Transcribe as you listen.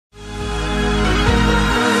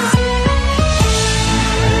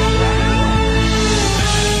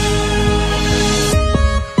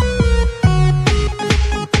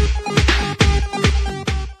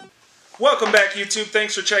Welcome back, YouTube.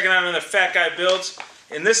 Thanks for checking out another Fat Guy Builds.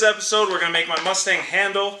 In this episode, we're going to make my Mustang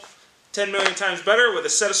handle 10 million times better with a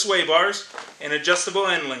set of sway bars and adjustable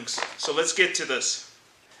end links. So let's get to this.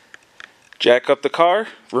 Jack up the car,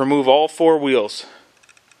 remove all four wheels.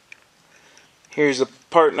 Here's the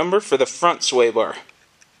part number for the front sway bar.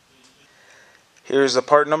 Here's the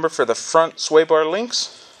part number for the front sway bar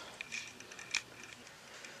links.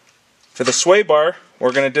 For the sway bar,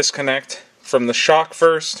 we're going to disconnect from the shock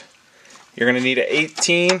first. You're going to need an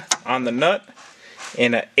 18 on the nut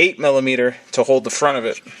and an 8mm to hold the front of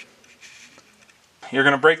it. You're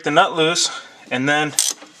going to break the nut loose, and then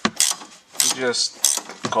you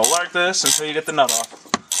just go like this until you get the nut off.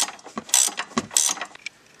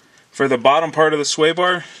 For the bottom part of the sway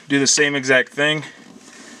bar, do the same exact thing,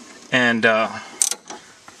 and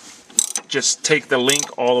just take the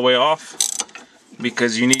link all the way off,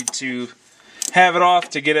 because you need to have it off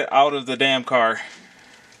to get it out of the damn car.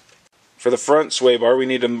 For the front sway bar, we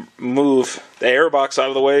need to move the air box out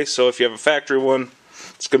of the way, so if you have a factory one,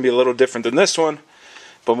 it's going to be a little different than this one,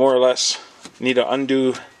 but more or less, you need to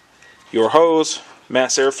undo your hose,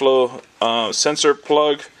 mass airflow sensor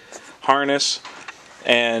plug, harness,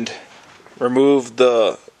 and remove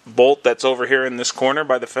the bolt that's over here in this corner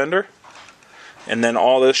by the fender, and then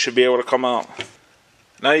all this should be able to come out.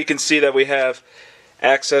 Now you can see that we have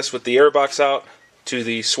access with the air box out to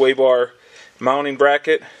the sway bar mounting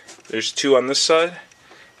bracket. There's two on this side,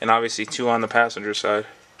 and obviously two on the passenger side.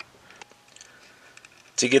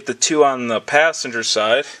 To get the two on the passenger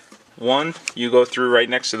side, one you go through right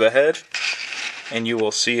next to the head, and you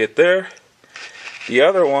will see it there. The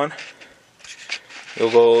other one,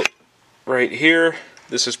 you'll go right here.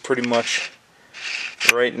 This is pretty much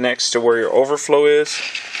right next to where your overflow is.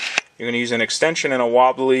 You're going to use an extension and a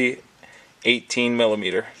wobbly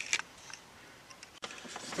 18mm.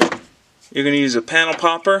 You're going to use a panel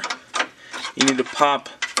popper. You need to pop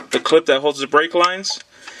the clip that holds the brake lines,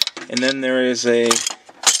 and then there is a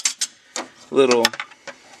little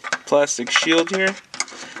plastic shield here.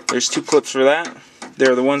 There's two clips for that.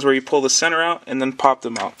 They're the ones where you pull the center out and then pop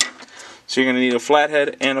them out. So you're going to need a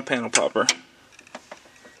flathead and a panel popper.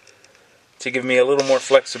 To give me a little more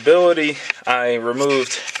flexibility, I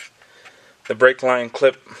removed the brake line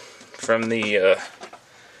clip from the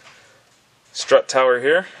strut tower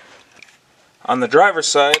here. On the driver's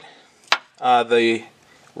side, the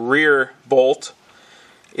rear bolt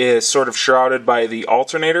is sort of shrouded by the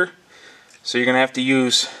alternator, so you're going to have to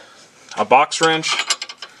use a box wrench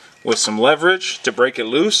with some leverage to break it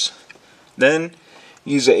loose, then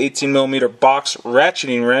use an 18mm box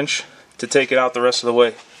ratcheting wrench to take it out the rest of the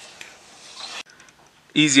way.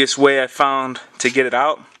 Easiest way I found to get it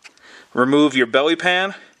out: remove your belly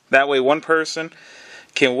pan. That way one person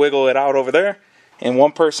can wiggle it out over there, and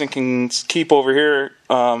one person can keep over here,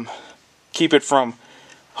 keep it from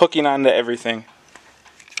hooking onto everything.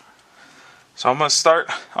 So I'm going to start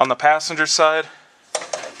on the passenger side,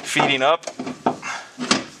 feeding up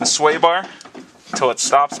the sway bar until it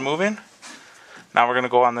stops moving. Now we're going to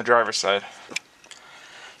go on the driver's side.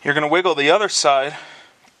 You're going to wiggle the other side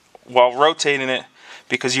while rotating it,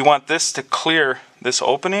 because you want this to clear this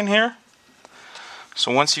opening here.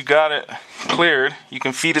 So once you got it cleared, you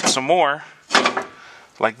can feed it some more,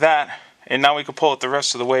 like that, and now we can pull it the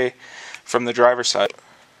rest of the way from the driver's side.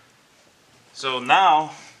 So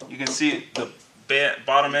now you can see the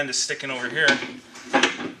bottom end is sticking over here.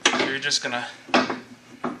 So you're just gonna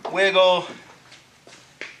wiggle,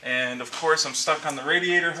 and of course I'm stuck on the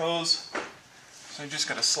radiator hose, so I'm just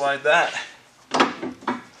gonna slide that.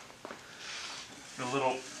 The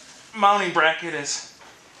little mounting bracket is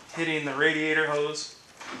hitting the radiator hose.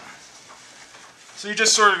 So you're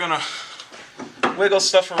just sort of gonna wiggle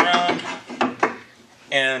stuff around,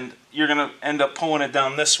 and you're going to end up pulling it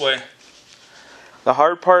down this way. The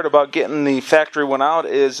hard part about getting the factory one out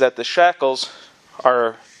is that the shackles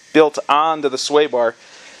are built onto the sway bar.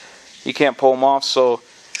 You can't pull them off, so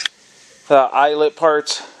the eyelet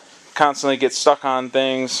parts constantly get stuck on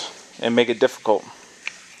things and make it difficult.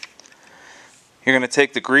 You're going to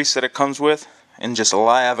take the grease that it comes with and just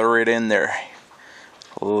lather it in there.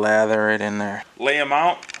 Lather it in there. Lay them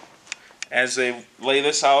out as they lay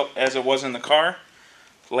this out as it was in the car.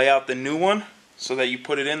 Lay out the new one so that you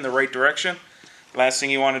put it in the right direction. Last thing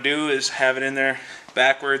you want to do is have it in there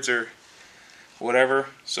backwards or whatever.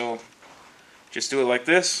 So just do it like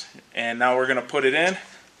this, and now we're going to put it in.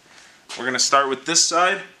 We're going to start with this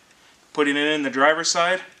side, putting it in the driver's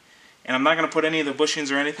side, and I'm not going to put any of the bushings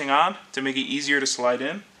or anything on to make it easier to slide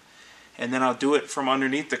in, and then I'll do it from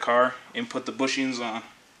underneath the car and put the bushings on.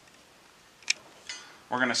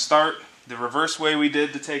 We're going to start the reverse way we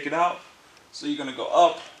did to take it out. So you're going to go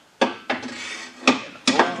up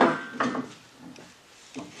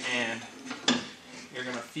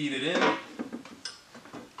feed it in,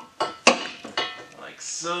 like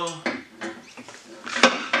so.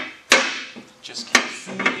 Just keep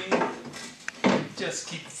feeding, just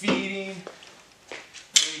keep feeding.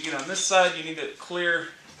 When you get on this side, you need to clear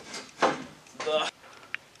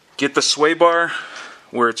get the sway bar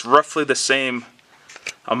where it's roughly the same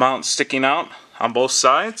amount sticking out on both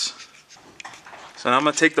sides. So now I'm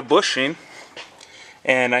going to take the bushing,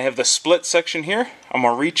 and I have the split section here. I'm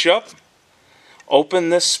going to reach up, open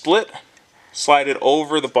this split, slide it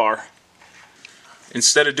over the bar.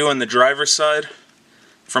 Instead of doing the driver's side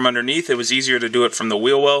from underneath, it was easier to do it from the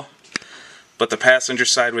wheel well, but the passenger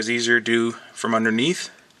side was easier to do from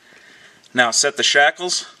underneath. Now set the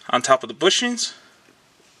shackles on top of the bushings.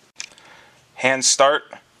 Hand start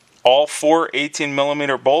all 4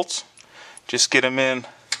 18mm bolts. Just get them in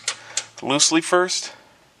loosely first.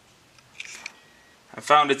 I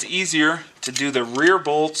found it's easier to do the rear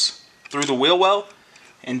bolts through the wheel well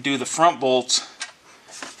and do the front bolts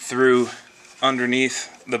through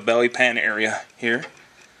underneath the belly pan area here.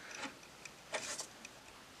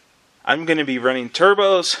 I'm going to be running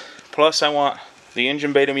turbos, plus I want the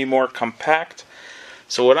engine bay to be more compact.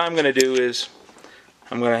 So what I'm going to do is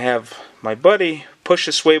I'm going to have my buddy push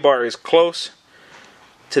the sway bar as close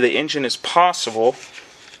to the engine as possible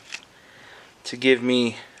to give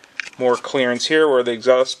me more clearance here where the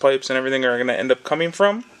exhaust pipes and everything are going to end up coming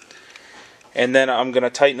from. And then I'm going to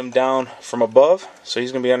tighten them down from above, so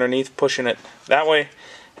he's going to be underneath pushing it that way,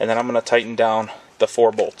 and then I'm going to tighten down the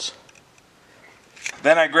 4 bolts.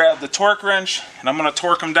 Then I grab the torque wrench and I'm going to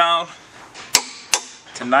torque them down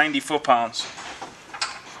to 90 foot-pounds.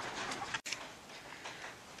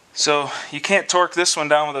 So you can't torque this one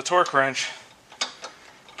down with a torque wrench.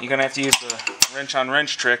 You're going to have to use the wrench on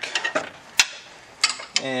wrench trick.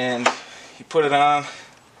 And you put it on,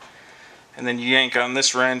 and then you yank on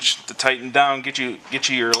this wrench to tighten down, get you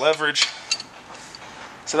your leverage.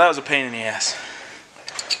 So that was a pain in the ass.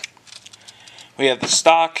 We have the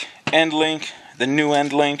stock end link, the new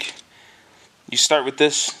end link. You start with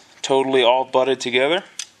this totally all butted together.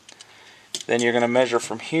 Then you're going to measure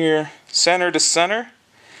from here. Center to center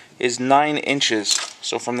is 9 inches.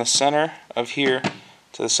 So from the center of here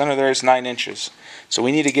to the center there is 9 inches. So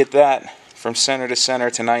we need to get that from center to center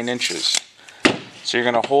to 9 inches. So you're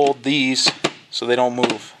going to hold these so they don't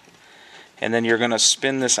move. And then you're going to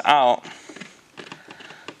spin this out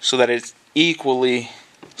so that it's equally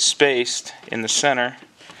spaced in the center.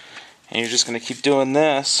 And you're just going to keep doing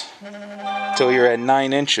this until you're at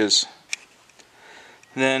 9 inches.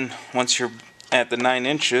 Then once you're at the 9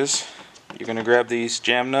 inches, you're going to grab these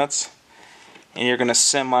jam nuts and you're going to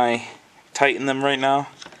semi-tighten them right now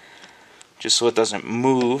just so it doesn't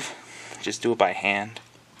move. Just do it by hand.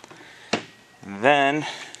 And then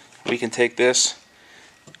we can take this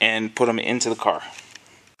and put them into the car.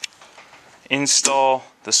 Install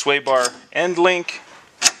the sway bar end link.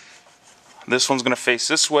 This one's going to face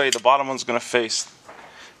this way. The bottom one's going to face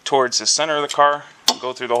towards the center of the car.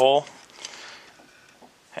 Go through the hole.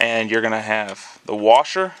 And you're going to have the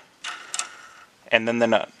washer and then the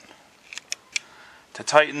nut. To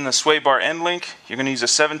tighten the sway bar end link, you're going to use a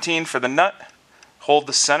 17 for the nut. Hold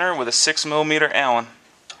the center with a 6mm Allen.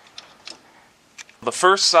 The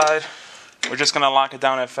first side, we're just going to lock it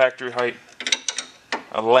down at factory height,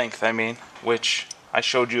 length I mean, which I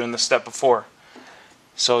showed you in the step before.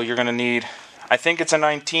 So you're going to need, I think it's a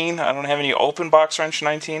 19, I don't have any open box wrench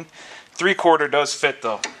 19. 3/4 does fit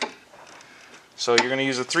though. So you're going to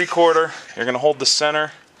use a 3/4, you're going to hold the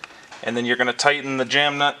center, and then you're going to tighten the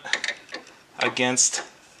jam nut against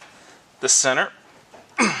the center.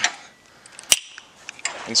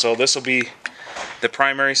 And so this will be the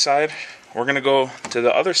primary side. We're going to go to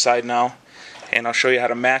the other side now, and I'll show you how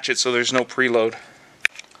to match it so there's no preload.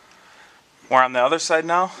 We're on the other side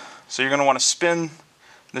now, so you're going to want to spin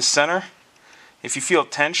the center. If you feel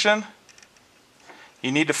tension,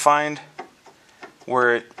 you need to find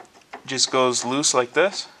where it just goes loose like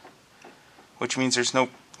this, which means there's no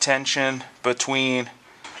tension between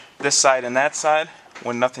this side and that side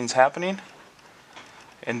when nothing's happening.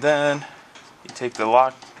 And then you take the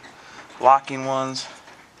locking ones,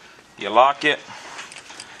 you lock it,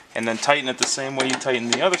 and then tighten it the same way you tighten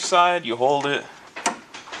the other side. You hold it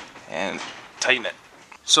and tighten it.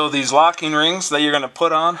 So these locking rings that you're going to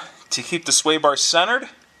put on to keep the sway bar centered,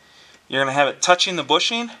 you're going to have it touching the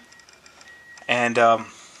bushing, and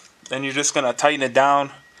then you're just going to tighten it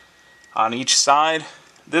down on each side.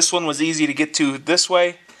 This one was easy to get to this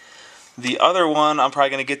way. The other one I'm probably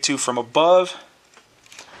going to get to from above.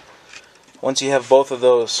 Once you have both of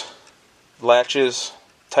those latches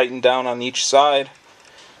tightened down on each side,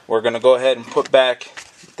 we're going to go ahead and put back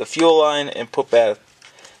the fuel line and put back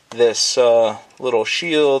this little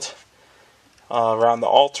shield around the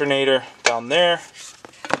alternator down there.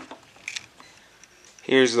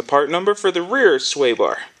 Here's the part number for the rear sway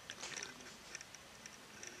bar.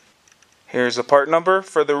 Here's the part number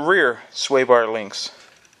for the rear sway bar links.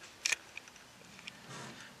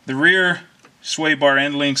 The rear sway bar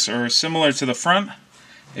end links are similar to the front,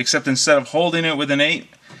 except instead of holding it with an 8,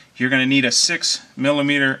 you're going to need a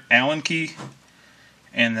 6mm Allen key,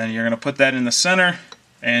 and then you're going to put that in the center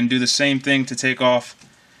and do the same thing to take off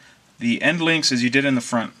the end links as you did in the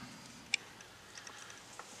front.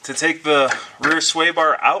 To take the rear sway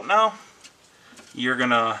bar out now, you're going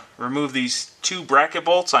to remove these 2 bracket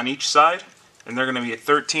bolts on each side, and they're going to be a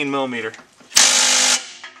 13mm.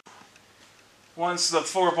 Once the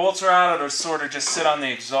 4 bolts are out, it'll sort of just sit on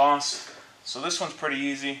the exhaust. So this one's pretty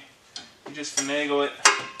easy. You just finagle it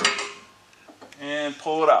and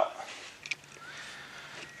pull it out.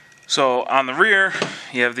 So on the rear,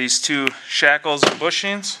 you have these 2 shackles and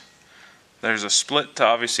bushings. There's a split to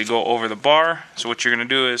obviously go over the bar. So what you're going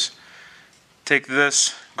to do is take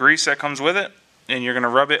this grease that comes with it, and you're going to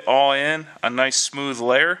rub it all in a nice smooth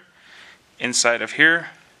layer inside of here.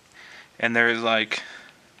 And there's like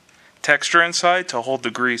texture inside to hold the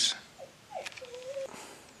grease.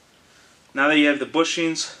 Now that you have the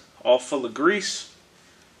bushings all full of grease,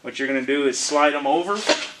 what you're going to do is slide them over.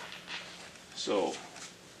 So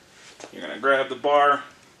you're going to grab the bar,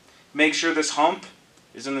 make sure this hump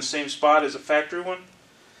is in the same spot as a factory one,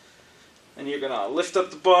 and you're going to lift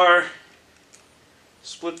up the bar,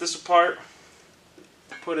 split this apart,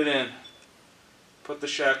 put it in, put the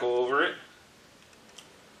shackle over it,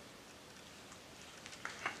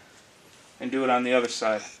 and do it on the other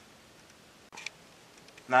side.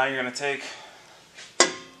 Now you're going to take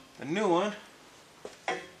the new one,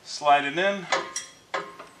 slide it in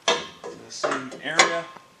to the same area,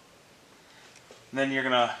 and then you're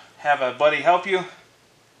going to have a buddy help you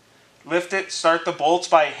lift it, start the bolts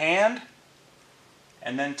by hand,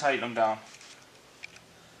 and then tighten them down.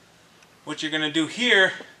 What you're going to do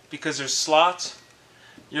here, because there's slots,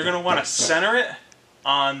 you're going to want to center it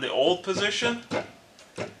on the old position,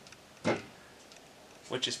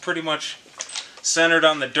 which is pretty much centered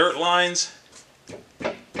on the dirt lines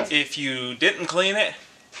if you didn't clean it.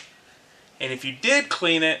 And if you did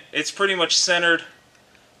clean it, it's pretty much centered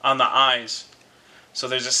on the eyes. So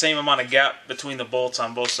there's the same amount of gap between the bolts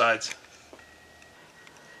on both sides.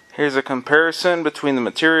 Here's a comparison between the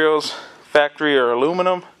materials. Factory are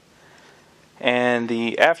aluminum, and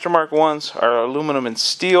the aftermarket ones are aluminum and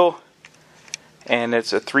steel, and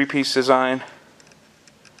it's a 3-piece design.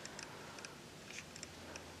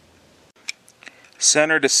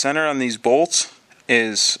 Center to center on these bolts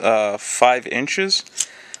is 5 inches.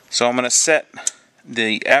 So I'm going to set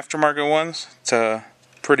the aftermarket ones to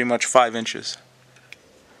pretty much 5 inches.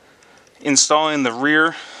 Installing the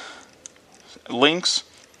rear links,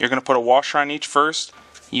 you're going to put a washer on each first.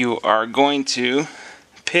 You are going to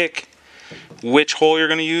pick which hole you're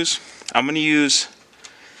going to use. I'm going to use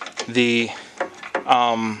the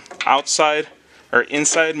outside or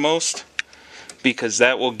inside most, because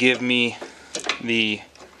that will give me the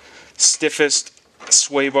stiffest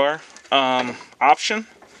sway bar option.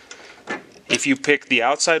 If you pick the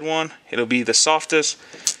outside one, it'll be the softest.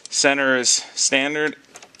 Center is standard.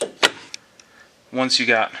 Once you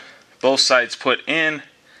got both sides put in,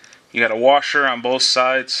 you got a washer on both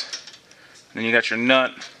sides, then you got your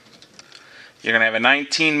nut. You're going to have a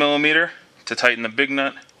 19mm to tighten the big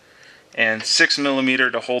nut, and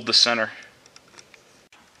 6mm to hold the center.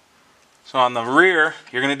 So on the rear,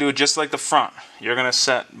 you're going to do it just like the front. You're going to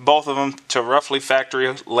set both of them to roughly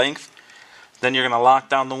factory length. Then you're going to lock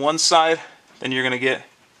down the one side. Then you're going to get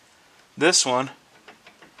this one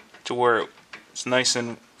to where it's nice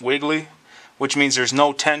and wiggly, which means there's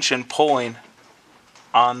no tension pulling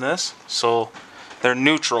on this. So they're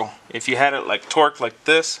neutral. If you had it like torqued like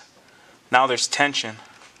this, now there's tension.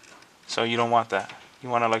 So you don't want that. You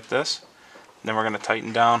want it like this. And then we're going to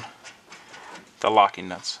tighten down the locking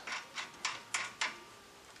nuts.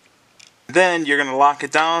 Then you're going to lock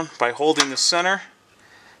it down by holding the center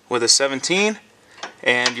with a 17,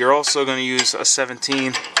 and you're also going to use a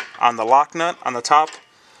 17 on the lock nut on the top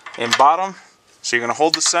and bottom. So you're going to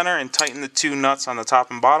hold the center and tighten the 2 nuts on the top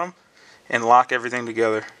and bottom and lock everything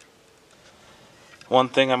together. One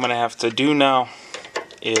thing I'm going to have to do now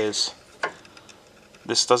is,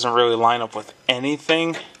 this doesn't really line up with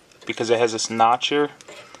anything because it has this notch here.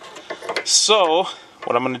 So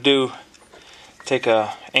what I'm going to do, take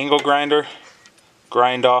a angle grinder,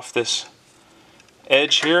 grind off this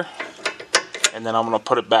edge here, and then I'm going to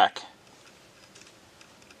put it back.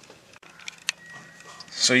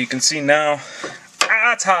 So you can see now,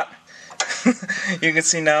 Ah, it's hot. You can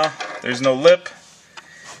see now there's no lip.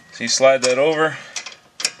 So you slide that over,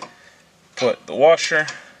 put the washer,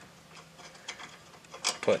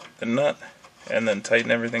 put the nut, and then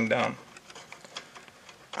tighten everything down.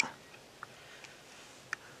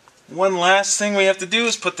 One last thing we have to do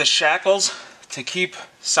is put the shackles to keep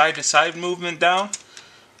side-to-side movement down,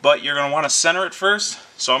 but you're going to want to center it first.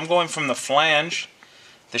 So I'm going from the flange,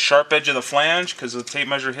 the sharp edge of the flange, because the tape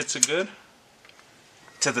measure hits it good,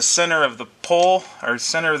 to the center of the pole, or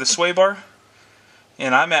center of the sway bar,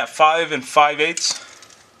 and I'm at 5 5/8.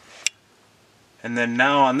 And then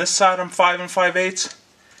now on this side I'm 5 5/8.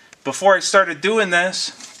 Before I started doing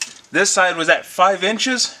this side was at 5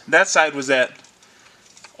 inches, that side was at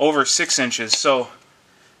over 6 inches. So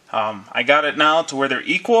I got it now to where they're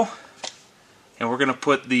equal, and we're going to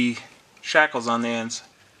put the shackles on the ends.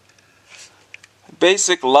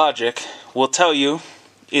 Basic logic will tell you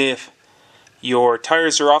if your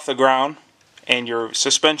tires are off the ground and your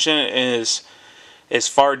suspension is as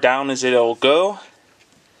far down as it'll go,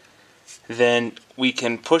 then we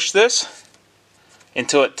can push this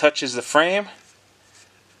until it touches the frame,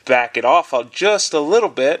 back it off just a little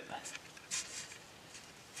bit,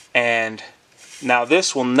 and now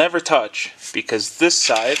this will never touch because this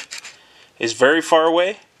side is very far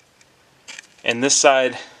away and this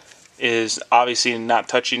side is obviously not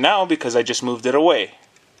touching now because I just moved it away.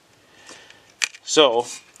 So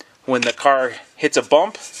when the car hits a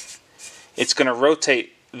bump, it's going to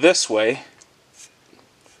rotate this way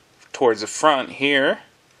towards the front here,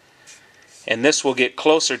 and this will get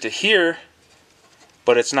closer to here,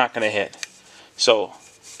 but it's not going to hit. So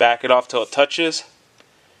back it off till it touches,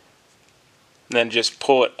 then just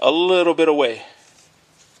pull it a little bit away.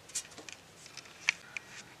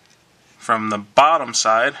 From the bottom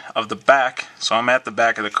side of the back, so I'm at the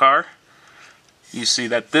back of the car, you see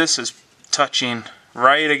that this is touching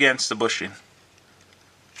right against the bushing.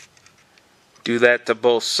 Do that to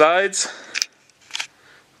both sides.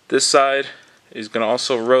 This side is going to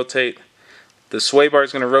also rotate. The sway bar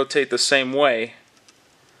is going to rotate the same way.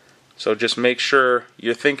 So just make sure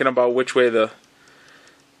you're thinking about which way the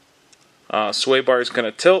sway bar is going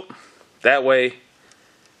to tilt. That way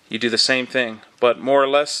you do the same thing. But more or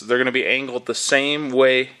less they're going to be angled the same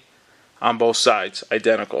way on both sides,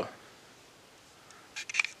 identical.